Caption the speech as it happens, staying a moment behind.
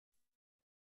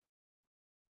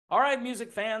All right,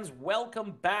 music fans,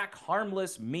 welcome back.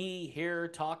 Harmless Me here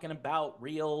talking about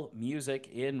real music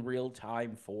in real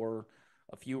time for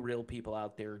a few real people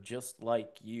out there just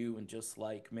like you and just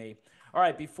like me. All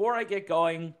right, before I get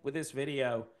going with this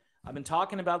video, I've been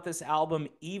talking about this album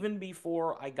even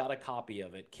before I got a copy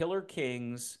of it. Killer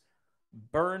Kings,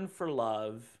 Burn for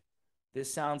Love.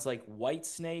 This sounds like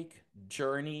Whitesnake,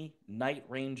 Journey, Night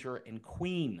Ranger, and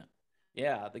Queen.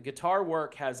 Yeah, the guitar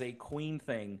work has a Queen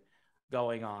thing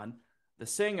going on. The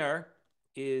singer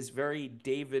is very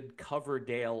David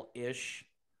Coverdale ish.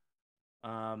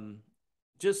 Um,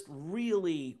 just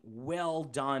really well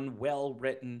done, well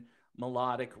written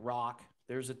melodic rock.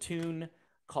 There's a tune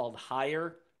called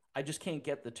Higher. I just can't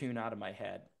get the tune out of my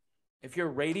head. If you're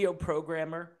a radio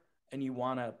programmer and you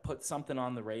want to put something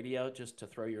on the radio just to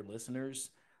throw your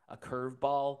listeners a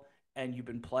curveball, and you've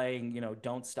been playing,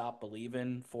 Don't Stop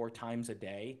Believing 4 times a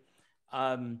day,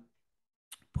 um,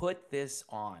 put this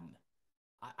on.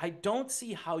 I don't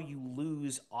see how you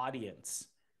lose audience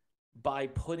by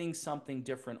putting something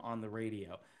different on the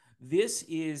radio. This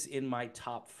is in my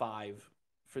top 5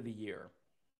 for the year.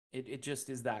 It just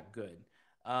is that good.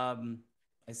 I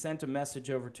sent a message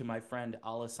over to my friend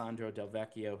Alessandro Del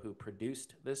Vecchio, who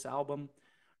produced this album.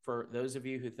 For those of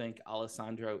you who think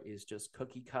Alessandro is just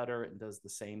cookie cutter and does the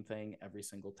same thing every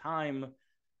single time,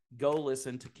 go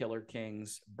listen to Killer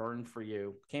Kings, Burn for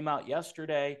You. Came out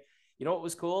yesterday. You know what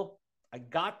was cool? I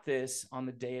got this on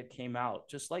the day it came out,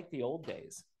 just like the old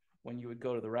days when you would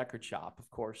go to the record shop, of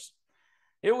course.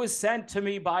 It was sent to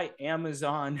me by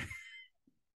Amazon,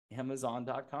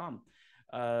 Amazon.com.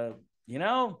 You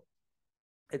know,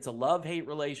 it's a love-hate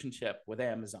relationship with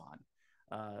Amazon.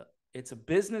 It's a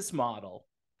business model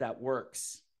that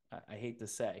works, I hate to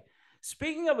say.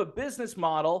 Speaking of a business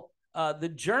model,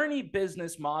 the Journey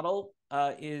business model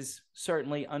is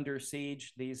certainly under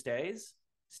siege these days.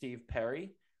 Steve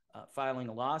Perry filing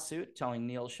a lawsuit telling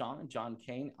Neil Sean and John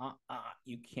Kane,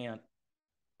 you can't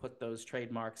put those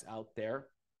trademarks out there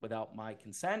without my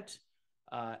consent.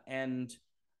 And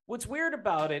what's weird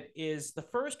about it is the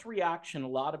first reaction a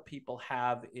lot of people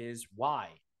have is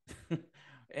why?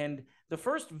 And the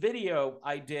first video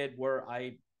I did where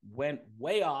I went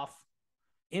way off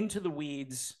into the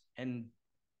weeds and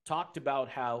talked about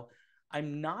how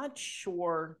I'm not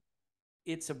sure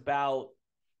it's about,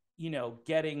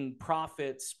 getting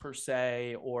profits per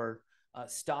se, or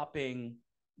stopping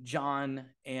John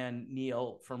and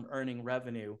Neil from earning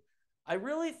revenue. I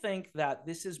really think that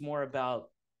this is more about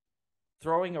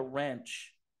throwing a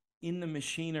wrench in the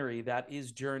machinery that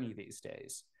is Journey these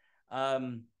days.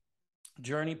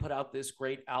 Journey put out this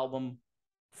great album,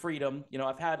 Freedom.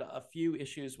 I've had a few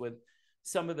issues with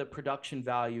some of the production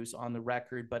values on the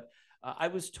record, but I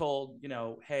was told,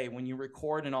 hey, when you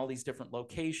record in all these different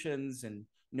locations and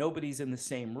nobody's in the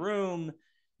same room,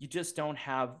 you just don't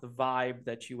have the vibe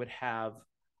that you would have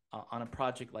on a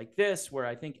project like this, where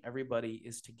I think everybody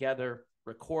is together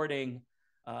recording.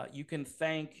 You can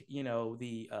thank,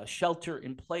 the shelter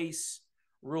in place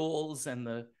rules and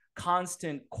the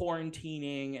constant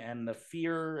quarantining and the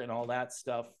fear and all that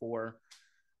stuff for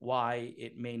why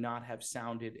it may not have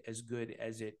sounded as good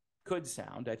as it could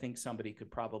sound. I think somebody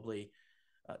could probably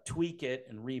tweak it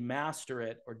and remaster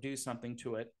it or do something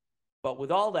to it. But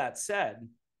with all that said,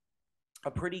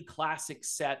 a pretty classic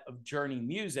set of Journey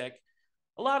music.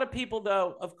 A lot of people,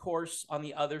 though, of course, on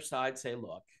the other side say,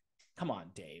 look, come on,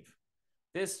 Dave.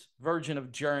 This version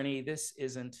of Journey, this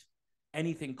isn't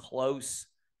anything close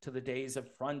to the days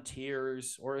of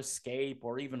Frontiers or Escape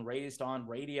or even Raised on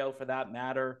Radio for that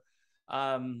matter.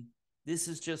 This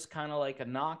is just kind of like a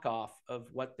knockoff of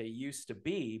what they used to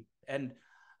be. And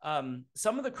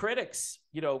some of the critics,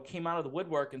 came out of the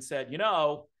woodwork and said,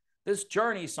 this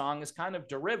Journey song is kind of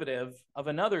derivative of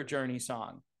another Journey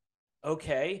song.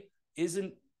 Okay,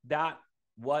 isn't that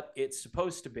what it's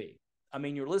supposed to be? I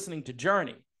mean, you're listening to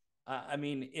Journey.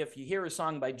 If you hear a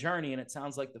song by Journey and it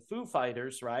sounds like the Foo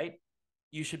Fighters, right?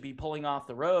 You should be pulling off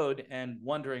the road and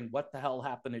wondering what the hell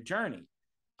happened to Journey.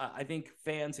 I think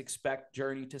fans expect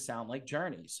Journey to sound like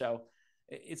Journey. So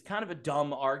it's kind of a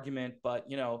dumb argument, but,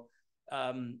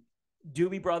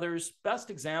 Doobie Brothers, best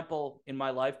example in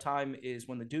my lifetime is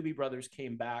when the Doobie Brothers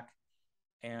came back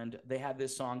and they had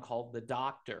this song called The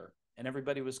Doctor, and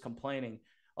everybody was complaining,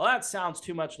 well, that sounds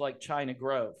too much like China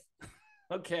Grove.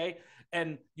 Okay.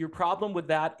 And your problem with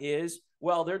that is,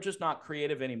 well, they're just not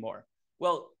creative anymore.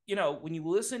 Well, when you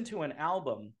listen to an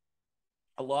album,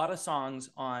 a lot of songs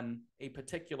on a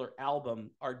particular album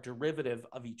are derivative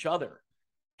of each other.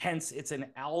 Hence, it's an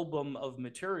album of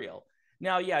material.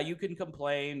 Now, yeah, you can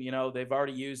complain, they've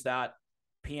already used that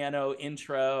piano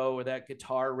intro or that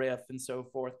guitar riff and so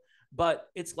forth. but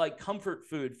it's like comfort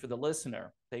food for the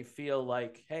listener. They feel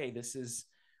like, hey, this is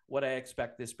what I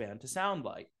expect this band to sound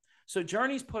like. So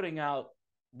Journey's putting out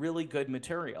really good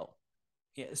material,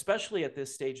 especially at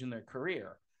this stage in their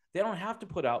career. They don't have to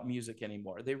put out music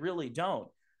anymore. They really don't.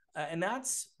 And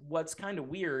that's what's kind of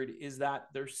weird, is that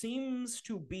there seems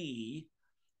to be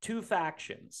two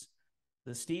factions: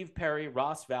 the Steve Perry,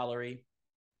 Ross Valory,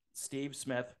 Steve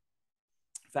Smith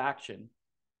faction,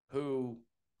 who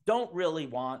don't really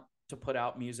want to put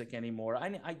out music anymore.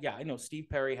 I know Steve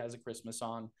Perry has a Christmas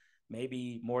song,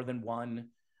 maybe more than one.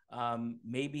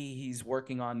 Maybe he's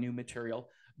working on new material,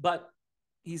 but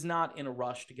he's not in a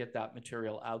rush to get that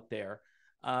material out there.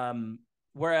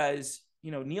 Whereas,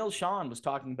 Neil Schon was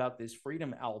talking about this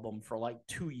Freedom album for like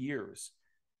 2 years,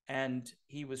 and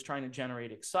he was trying to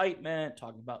generate excitement,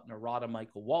 talking about Narada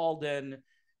Michael Walden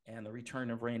and the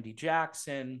return of Randy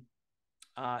Jackson.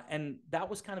 And that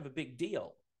was kind of a big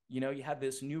deal. You had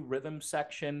this new rhythm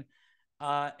section,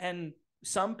 and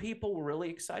some people were really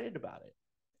excited about it.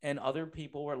 And other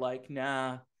people were like,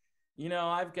 nah,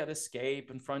 I've got Escape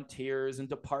and Frontiers and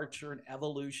Departure and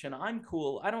Evolution. I'm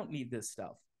cool. I don't need this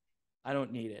stuff. I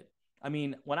don't need it. I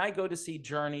mean, when I go to see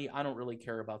Journey, I don't really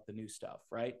care about the new stuff,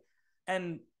 right?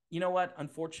 And you know what?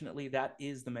 Unfortunately, that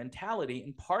is the mentality.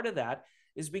 And part of that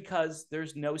is because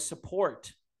there's no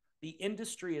support. The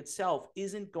industry itself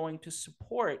isn't going to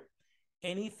support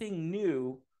anything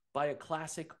new by a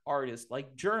classic artist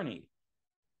like Journey.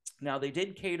 Now, they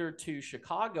did cater to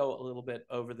Chicago a little bit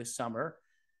over the summer,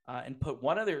 and put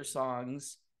one of their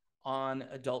songs on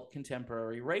adult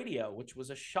contemporary radio, which was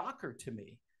a shocker to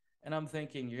me. And I'm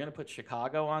thinking, you're going to put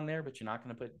Chicago on there, but you're not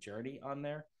going to put Journey on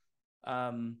there.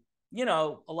 A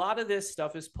lot of this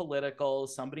stuff is political.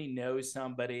 Somebody knows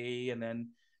somebody, and then,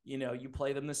 you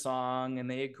play them the song and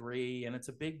they agree, and it's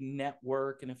a big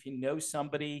network. And if you know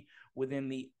somebody within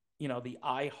the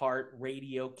iHeart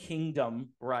Radio kingdom,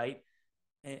 right,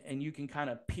 and you can kind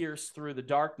of pierce through the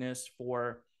darkness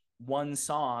for one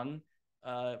song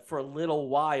for a little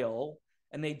while,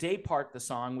 and they day part the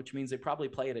song, which means they probably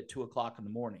play it at 2:00 in the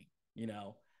morning,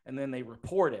 and then they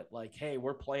report it like, hey,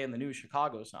 we're playing the new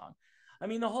Chicago song. I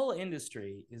mean, the whole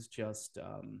industry is just,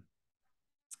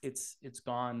 it's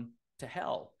gone to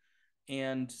hell.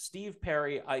 And Steve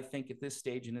Perry, I think at this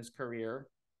stage in his career,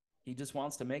 he just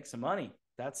wants to make some money.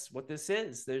 That's what this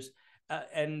is.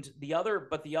 The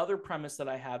other premise that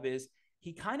I have is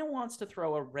he kind of wants to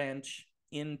throw a wrench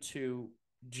into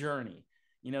Journey.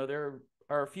 There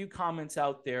are a few comments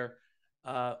out there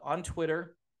on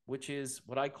Twitter, which is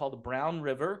what I call the Brown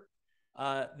River.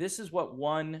 This is what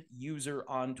one user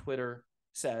on Twitter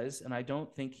says, and I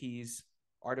don't think he's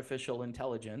artificial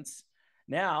intelligence.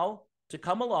 Now, to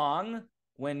come along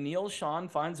when Neil Schon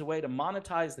finds a way to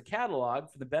monetize the catalog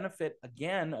for the benefit,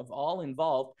 again, of all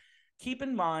involved, keep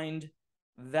in mind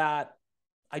that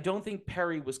I don't think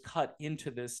Perry was cut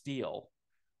into this deal,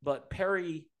 but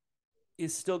Perry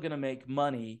is still going to make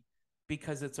money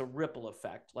because it's a ripple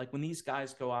effect. Like when these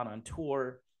guys go out on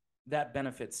tour, that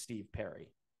benefits Steve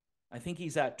Perry. I think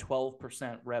he's at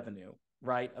 12% revenue,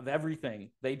 right, of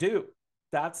everything they do.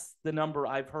 That's the number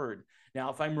I've heard. Now,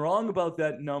 if I'm wrong about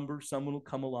that number, someone will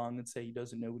come along and say he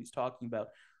doesn't know what he's talking about.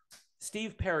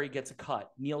 Steve Perry gets a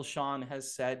cut. Neil Schon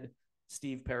has said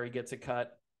Steve Perry gets a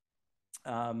cut.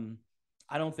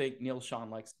 I don't think Neil Schon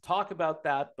likes to talk about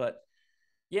that, but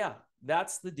yeah,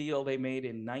 that's the deal they made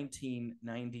in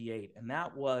 1998. And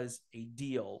that was a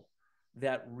deal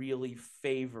that really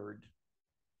favored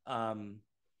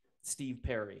Steve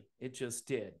Perry. It just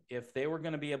did. If they were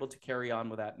going to be able to carry on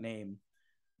with that name,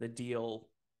 the deal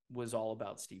was all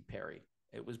about Steve Perry.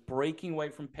 It was breaking away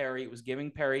from Perry. It was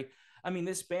giving Perry. I mean,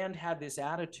 this band had this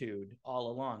attitude all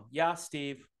along. Yeah,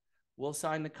 Steve, we'll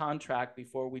sign the contract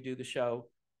before we do the show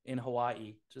in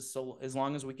Hawaii, just so as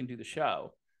long as we can do the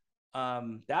show.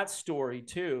 That story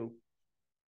too,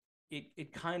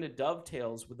 it kind of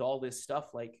dovetails with all this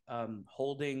stuff, like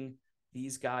holding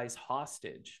these guys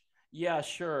hostage. Yeah,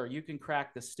 sure, you can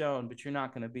crack the stone, but you're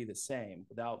not going to be the same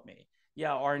without me.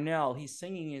 Yeah, Arnell, he's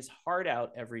singing his heart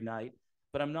out every night,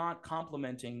 but I'm not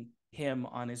complimenting him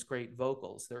on his great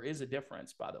vocals. There is a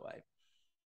difference, by the way.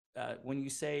 When you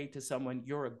say to someone,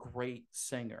 you're a great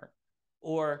singer,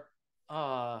 or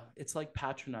it's like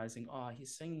patronizing.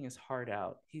 He's singing his heart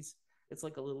out. It's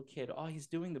like a little kid. He's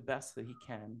doing the best that he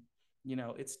can.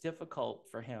 It's difficult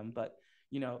for him, but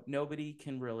nobody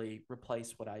can really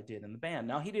replace what I did in the band.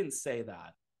 Now, he didn't say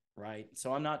that, right?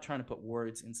 So I'm not trying to put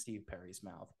words in Steve Perry's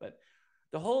mouth, but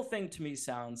the whole thing to me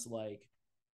sounds like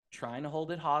trying to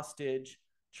hold it hostage,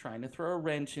 trying to throw a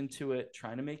wrench into it,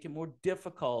 trying to make it more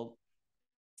difficult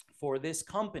for this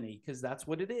company, because that's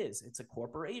what it is. It's a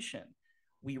corporation.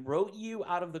 We wrote you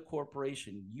out of the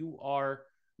corporation. You are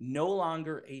no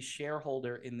longer a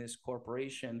shareholder in this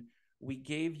corporation. We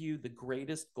gave you the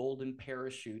greatest golden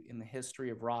parachute in the history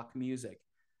of rock music.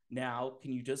 Now,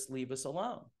 can you just leave us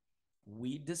alone?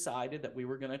 We decided that we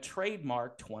were going to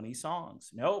trademark 20 songs.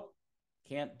 Nope,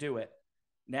 can't do it.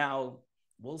 Now,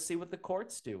 we'll see what the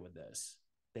courts do with this.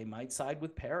 They might side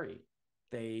with Perry.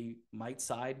 They might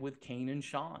side with Kane and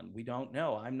Sean. We don't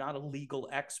know. I'm not a legal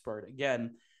expert.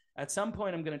 Again, at some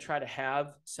point, I'm going to try to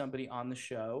have somebody on the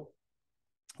show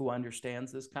who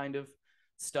understands this kind of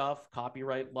stuff,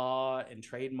 copyright law and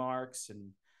trademarks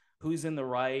and who's in the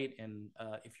right. And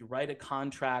if you write a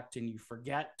contract and you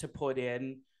forget to put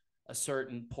in a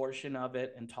certain portion of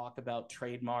it and talk about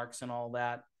trademarks and all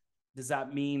that, does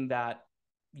that mean that,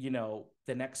 you know,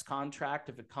 the next contract,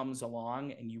 if it comes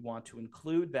along and you want to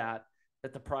include that,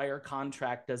 that the prior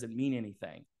contract doesn't mean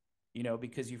anything, you know,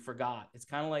 because you forgot? It's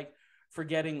kind of like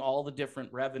forgetting all the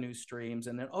different revenue streams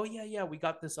and then, oh yeah, we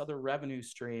got this other revenue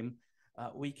stream.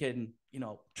 We can, you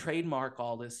know, trademark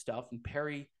all this stuff and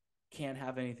Perry can't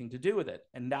have anything to do with it.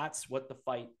 And that's what the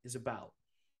fight is about.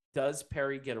 Does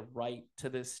Perry get a right to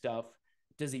this stuff?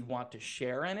 Does he want to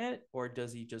share in it, or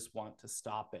does he just want to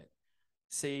stop it?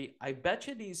 See, I bet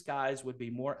you these guys would be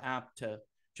more apt to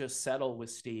just settle with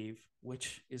Steve,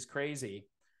 which is crazy,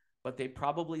 but they'd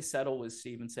probably settle with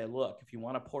Steve and say, look, if you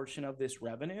want a portion of this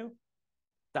revenue,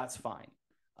 that's fine.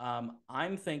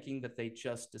 I'm thinking that they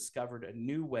just discovered a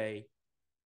new way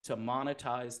to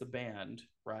monetize the band,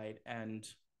 right? And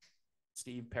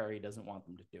Steve Perry doesn't want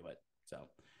them to do it. So,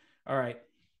 all right.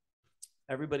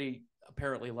 Everybody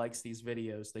apparently likes these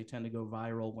videos. They tend to go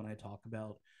viral when I talk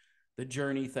about the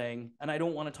Journey thing. And I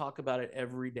don't want to talk about it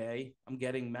every day. I'm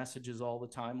getting messages all the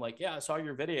time like, yeah, I saw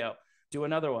your video. Do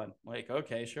another one. Like,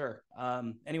 okay, sure.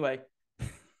 Anyway,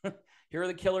 here are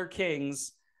the Killer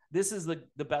Kings. This is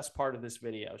the best part of this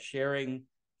video, sharing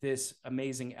this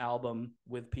amazing album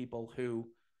with people who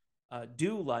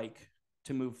do like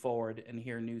to move forward and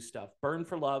hear new stuff. Burn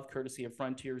for Love, courtesy of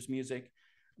Frontiers Music.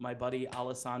 My buddy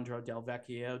Alessandro Del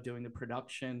Vecchio doing the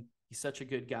production. He's such a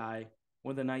good guy.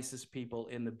 One of the nicest people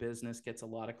in the business, gets a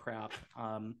lot of crap.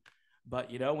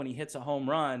 But, you know, when he hits a home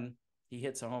run, he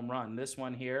hits a home run. This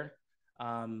one here,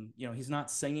 you know, he's not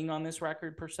singing on this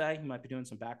record per se. He might be doing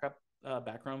some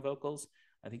background vocals.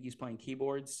 I think he's playing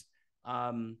keyboards.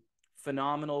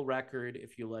 Phenomenal record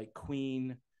if you like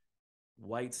Queen,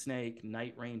 Whitesnake,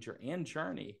 Night Ranger, and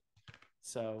Journey.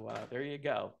 So there you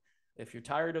go. If you're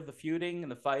tired of the feuding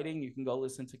and the fighting, you can go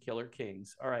listen to Killer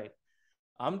Kings. All right.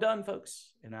 I'm done,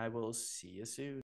 folks, and I will see you soon.